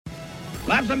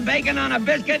Slap some bacon on a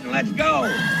biscuit and let's go.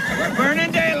 We're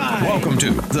burning daylight. Welcome to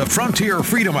the Frontier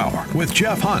Freedom Hour with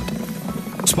Jeff Hunt.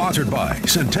 Sponsored by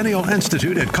Centennial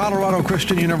Institute at Colorado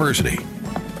Christian University.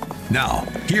 Now,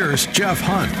 here's Jeff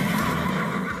Hunt.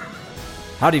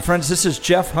 Howdy, friends. This is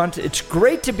Jeff Hunt. It's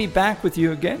great to be back with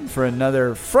you again for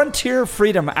another Frontier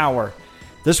Freedom Hour.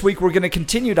 This week, we're going to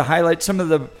continue to highlight some of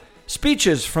the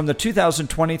speeches from the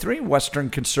 2023 Western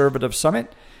Conservative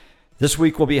Summit. This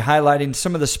week, we'll be highlighting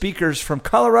some of the speakers from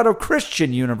Colorado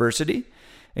Christian University,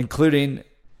 including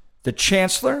the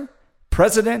Chancellor,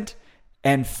 President,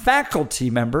 and Faculty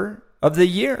Member of the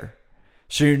Year.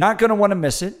 So you're not going to want to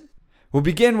miss it. We'll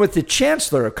begin with the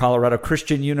Chancellor of Colorado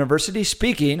Christian University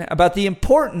speaking about the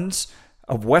importance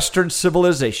of Western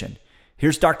civilization.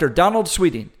 Here's Dr. Donald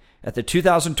Sweeting at the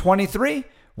 2023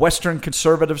 Western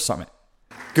Conservative Summit.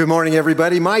 Good morning,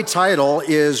 everybody. My title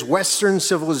is Western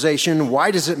Civilization.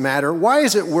 Why does it matter? Why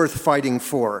is it worth fighting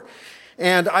for?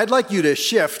 And I'd like you to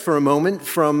shift for a moment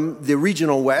from the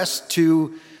regional West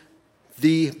to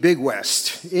the big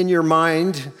West. In your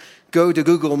mind, go to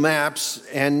Google Maps,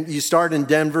 and you start in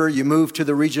Denver, you move to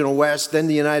the regional West, then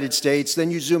the United States,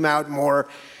 then you zoom out more,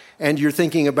 and you're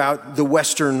thinking about the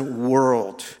Western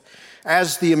world.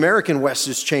 As the American West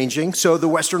is changing, so the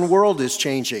Western world is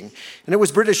changing. And it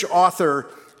was British author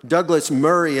Douglas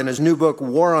Murray in his new book,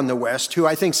 War on the West, who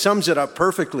I think sums it up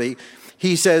perfectly.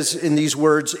 He says in these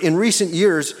words, "In recent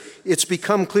years, it's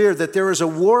become clear that there is a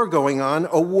war going on,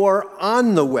 a war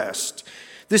on the West.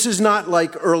 This is not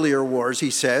like earlier wars," he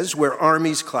says, where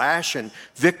armies clash and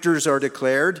victors are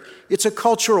declared. It's a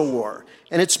cultural war,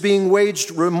 and it's being waged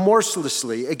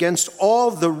remorselessly against all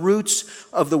the roots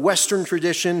of the Western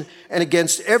tradition and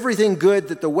against everything good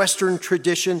that the Western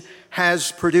tradition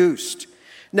has produced.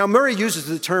 Now, Murray uses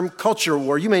the term culture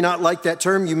war. You may not like that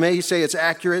term. You may say it's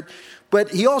accurate.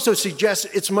 But he also suggests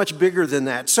it's much bigger than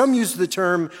that. Some use the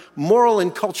term moral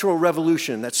and cultural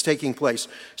revolution that's taking place.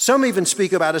 Some even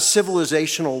speak about a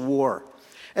civilizational war.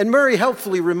 And Murray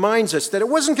helpfully reminds us that it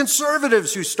wasn't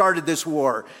conservatives who started this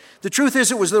war. The truth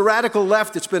is it was the radical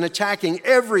left that's been attacking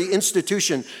every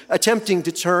institution, attempting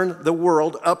to turn the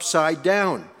world upside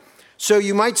down. So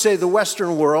you might say the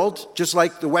Western world, just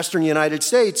like the Western United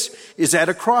States, is at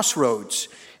a crossroads.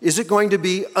 Is it going to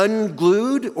be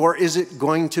unglued, or is it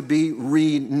going to be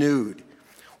renewed?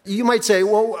 You might say,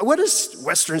 well, what has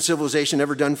Western civilization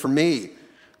ever done for me?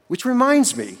 Which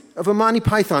reminds me of a Monty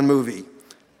Python movie,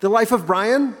 The Life of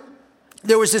Brian.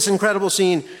 There was this incredible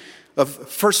scene of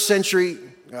first century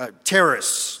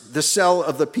terrorists, the cell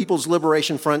of the People's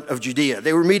Liberation Front of Judea.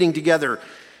 They were meeting together,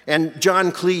 and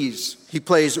John Cleese, he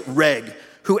plays Reg,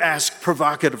 who asked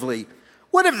provocatively,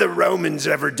 "What have the Romans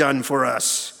ever done for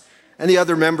us?" And the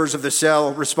other members of the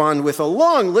cell respond with a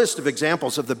long list of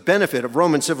examples of the benefit of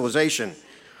Roman civilization.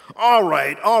 All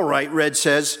right, Red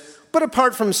says, but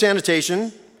apart from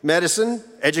sanitation, medicine,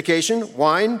 education,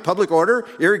 wine, public order,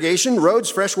 irrigation,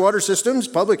 roads, freshwater systems,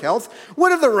 public health,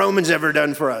 what have the Romans ever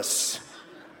done for us?"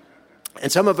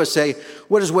 And some of us say,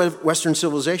 what has Western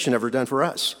civilization ever done for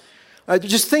us?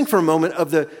 Just think for a moment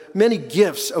of the many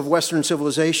gifts of Western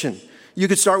civilization. You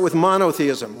could start with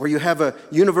monotheism, where you have a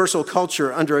universal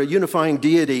culture under a unifying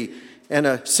deity and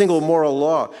a single moral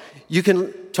law. You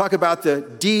can talk about the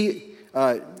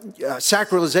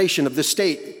sacralization of the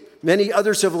state. Many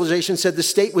other civilizations said the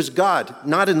state was God,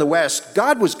 not in the West.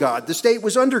 God was God. The state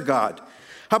was under God.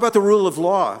 How about the rule of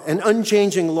law, an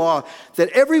unchanging law that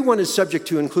everyone is subject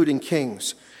to, including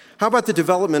kings? How about the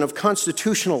development of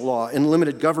constitutional law and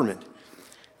limited government?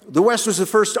 The West was the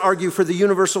first to argue for the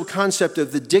universal concept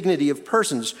of the dignity of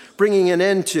persons, bringing an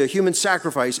end to human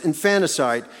sacrifice,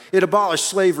 infanticide. It abolished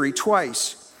slavery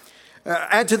twice.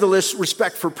 Add to the list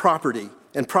respect for property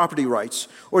and property rights,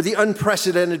 or the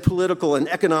unprecedented political and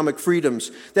economic freedoms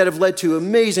that have led to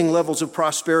amazing levels of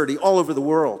prosperity all over the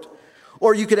world.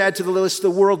 Or you could add to the list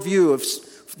the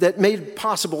worldview that made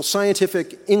possible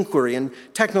scientific inquiry and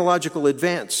technological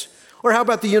advance. Or how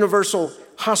about the universal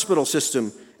hospital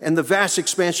system and the vast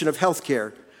expansion of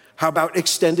healthcare? How about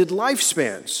extended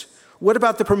lifespans? What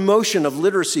about the promotion of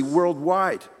literacy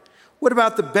worldwide? What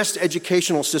about the best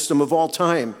educational system of all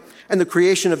time and the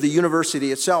creation of the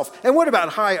university itself? And what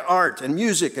about high art and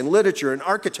music and literature and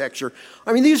architecture?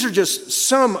 I mean, these are just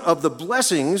some of the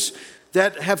blessings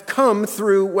that have come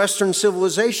through Western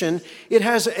civilization. It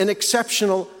has an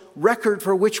exceptional record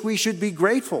for which we should be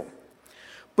grateful.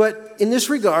 But in this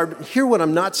regard, hear what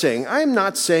I'm not saying. I am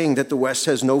not saying that the West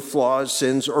has no flaws,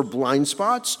 sins, or blind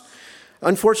spots.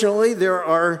 Unfortunately, there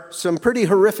are some pretty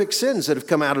horrific sins that have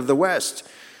come out of the West.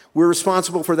 We're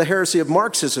responsible for the heresy of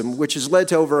Marxism, which has led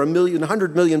to over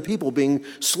 100 million people being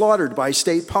slaughtered by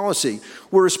state policy.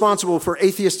 We're responsible for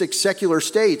atheistic secular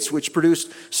states, which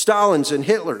produced Stalins and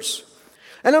Hitlers.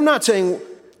 And I'm not saying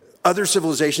other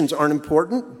civilizations aren't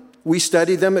important. We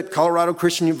study them at Colorado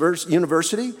Christian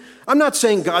University. I'm not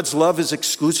saying God's love is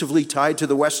exclusively tied to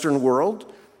the Western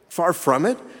world. Far from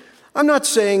it. I'm not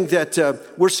saying that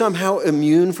we're somehow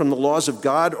immune from the laws of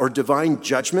God or divine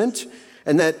judgment,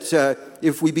 and that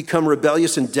if we become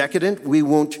rebellious and decadent, we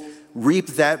won't reap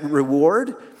that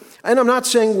reward. And I'm not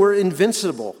saying we're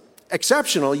invincible.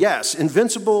 Exceptional, yes.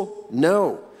 Invincible,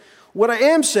 no. What I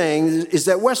am saying is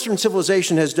that Western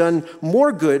civilization has done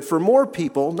more good for more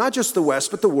people, not just the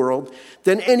West, but the world,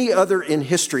 than any other in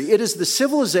history. It is the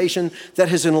civilization that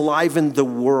has enlivened the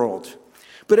world.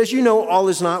 But as you know, all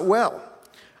is not well.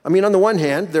 I mean, on the one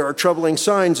hand, there are troubling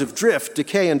signs of drift,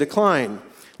 decay, and decline.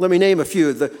 Let me name a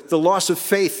few. The loss of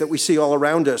faith that we see all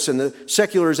around us, and the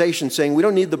secularization saying we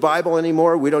don't need the Bible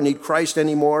anymore, we don't need Christ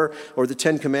anymore, or the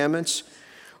Ten Commandments.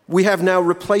 We have now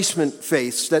replacement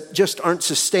faiths that just aren't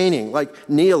sustaining, like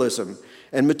nihilism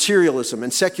and materialism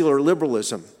and secular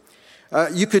liberalism.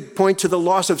 You could point to the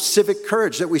loss of civic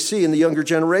courage that we see in the younger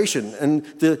generation and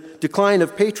the decline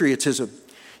of patriotism.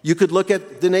 You could look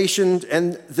at the nation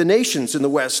and the nations in the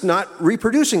West not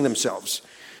reproducing themselves.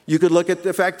 You could look at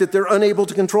the fact that they're unable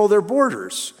to control their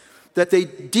borders, that they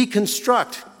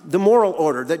deconstruct the moral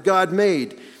order that God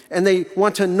made, and they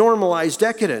want to normalize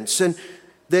decadence. And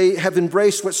they have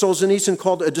embraced what Solzhenitsyn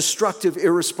called a destructive,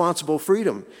 irresponsible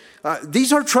freedom.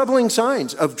 These are troubling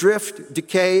signs of drift,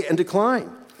 decay, and decline.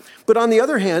 But on the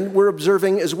other hand, we're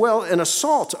observing as well an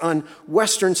assault on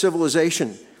Western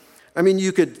civilization. I mean,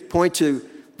 you could point to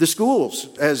the schools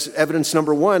as evidence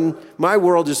number one. My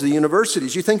world is the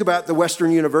universities. You think about the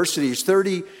Western universities.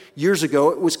 30 years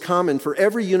ago, it was common for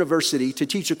every university to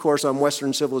teach a course on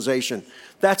Western civilization.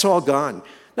 That's all gone.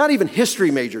 Not even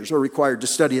history majors are required to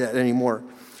study that anymore.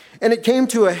 And it came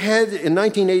to a head in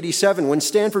 1987 when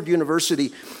Stanford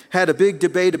University had a big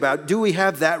debate about, do we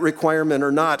have that requirement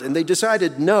or not? And they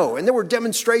decided no. And there were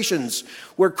demonstrations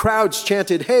where crowds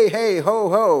chanted, hey, hey, ho,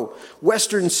 ho,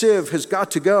 Western Civ has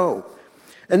got to go.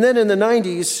 And then in the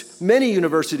 90s, many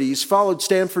universities followed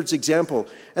Stanford's example,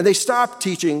 and they stopped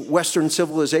teaching Western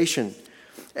civilization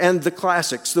and the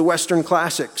classics, the Western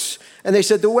classics. And they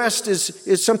said the West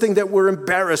is something that we're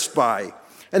embarrassed by.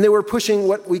 And they were pushing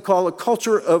what we call a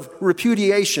culture of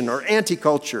repudiation or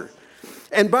anti-culture.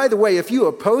 And by the way, if you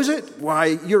oppose it,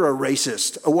 why, you're a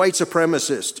racist, a white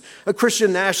supremacist, a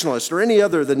Christian nationalist, or any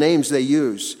other of the names they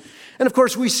use. And of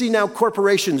course, we see now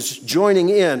corporations joining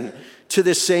in to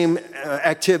this same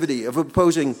activity of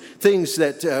opposing things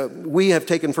that we have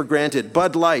taken for granted.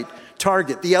 Bud Light,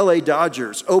 Target, the LA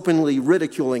Dodgers openly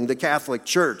ridiculing the Catholic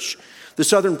Church. The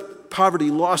Southern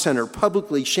Poverty Law Center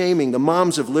publicly shaming the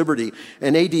Moms of Liberty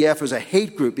and ADF as a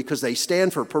hate group because they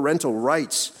stand for parental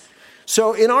rights.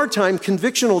 So in our time,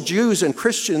 convictional Jews and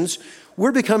Christians,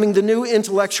 we're becoming the new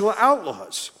intellectual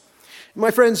outlaws.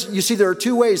 My friends, you see, there are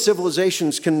two ways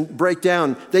civilizations can break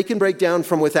down. They can break down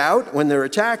from without. When they're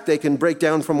attacked, they can break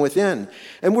down from within.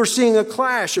 And we're seeing a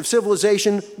clash of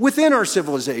civilization within our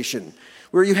civilization,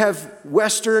 where you have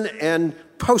Western and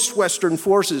post-Western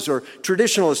forces, or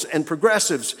traditionalists and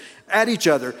progressives at each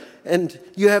other. And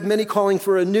you have many calling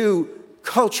for a new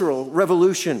cultural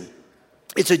revolution.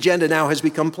 Its agenda now has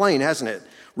become plain, hasn't it?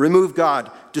 Remove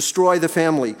God, destroy the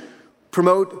family,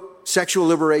 promote sexual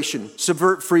liberation,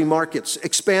 subvert free markets,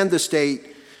 expand the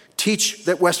state, teach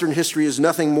that Western history is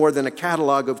nothing more than a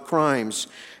catalog of crimes,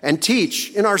 and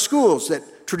teach in our schools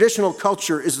that traditional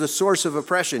culture is the source of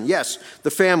oppression. Yes, the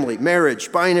family,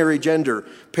 marriage, binary gender,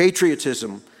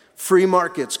 patriotism, free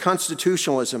markets,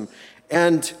 constitutionalism,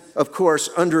 and, of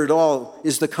course, under it all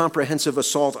is the comprehensive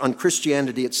assault on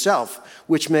Christianity itself,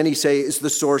 which many say is the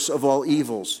source of all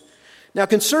evils. Now,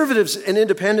 conservatives and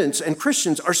independents and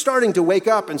Christians are starting to wake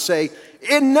up and say,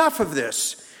 enough of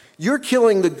this. You're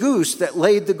killing the goose that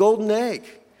laid the golden egg.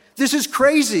 This is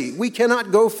crazy. We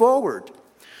cannot go forward.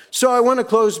 So I want to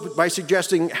close by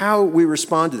suggesting how we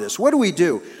respond to this. What do we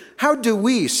do? How do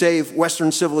we save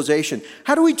Western civilization?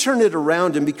 How do we turn it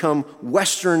around and become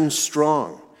Western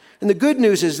strong? And the good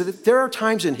news is that there are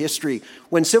times in history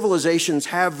when civilizations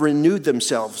have renewed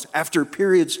themselves after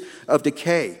periods of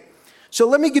decay. So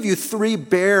let me give you 3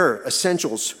 bare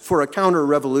essentials for a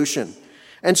counter-revolution.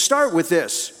 And start with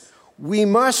this. We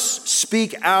must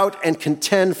speak out and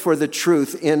contend for the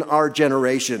truth in our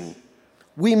generation.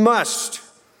 We must.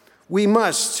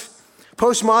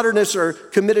 Postmodernists are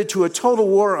committed to a total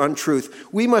war on truth.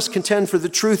 We must contend for the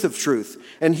truth of truth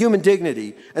and human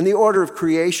dignity and the order of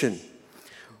creation.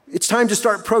 It's time to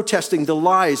start protesting the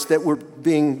lies that we're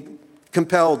being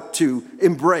compelled to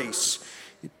embrace,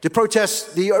 to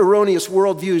protest the erroneous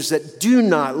worldviews that do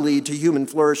not lead to human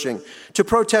flourishing, to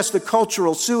protest the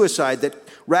cultural suicide that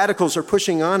radicals are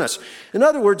pushing on us. In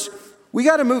other words, we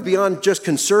got to move beyond just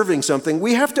conserving something.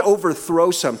 We have to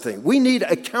overthrow something. We need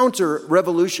a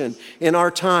counter-revolution in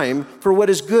our time for what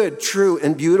is good, true,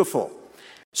 and beautiful.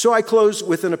 So I close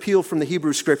with an appeal from the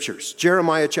Hebrew Scriptures,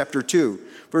 Jeremiah chapter 2,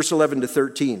 verse 11 to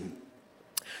 13.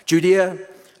 Judea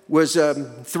was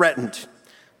threatened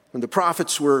when the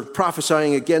prophets were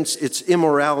prophesying against its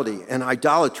immorality and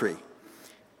idolatry.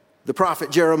 The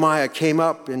prophet Jeremiah came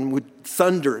up and would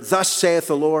thunder, "Thus saith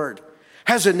the Lord,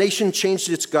 has a nation changed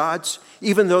its gods,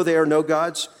 even though they are no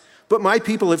gods? But my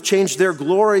people have changed their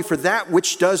glory for that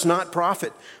which does not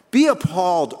profit. Be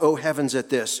appalled, O heavens, at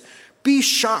this. Be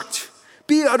shocked.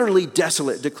 Be utterly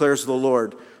desolate, declares the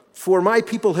Lord. For my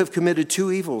people have committed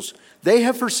two evils. They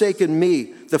have forsaken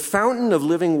me, the fountain of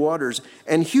living waters,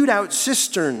 and hewed out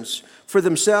cisterns for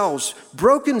themselves,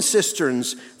 broken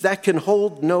cisterns that can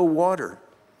hold no water."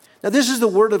 Now, this is the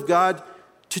word of God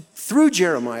through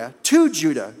Jeremiah to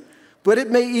Judah, but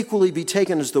it may equally be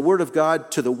taken as the word of God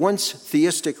to the once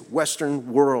theistic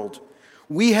Western world.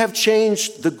 We have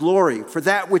changed the glory for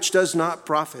that which does not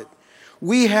profit.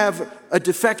 We have a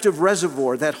defective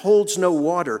reservoir that holds no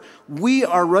water. We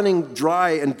are running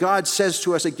dry, and God says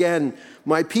to us again,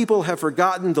 "My people have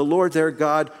forgotten the Lord their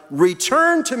God.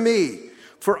 Return to me,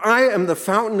 for I am the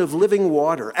fountain of living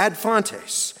water." Ad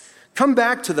fontes. Come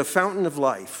back to the fountain of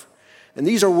life. And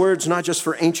these are words not just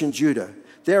for ancient Judah.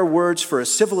 They are words for a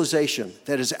civilization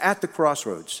that is at the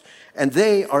crossroads, and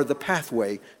they are the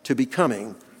pathway to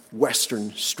becoming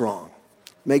Western strong.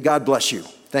 May God bless you.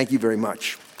 Thank you very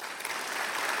much.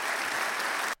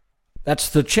 That's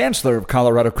the Chancellor of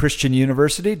Colorado Christian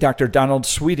University, Dr. Donald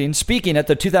Sweeting, speaking at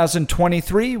the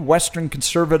 2023 Western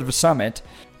Conservative Summit.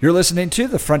 You're listening to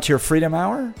the Frontier Freedom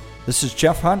Hour. This is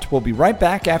Jeff Hunt. We'll be right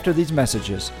back after these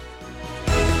messages.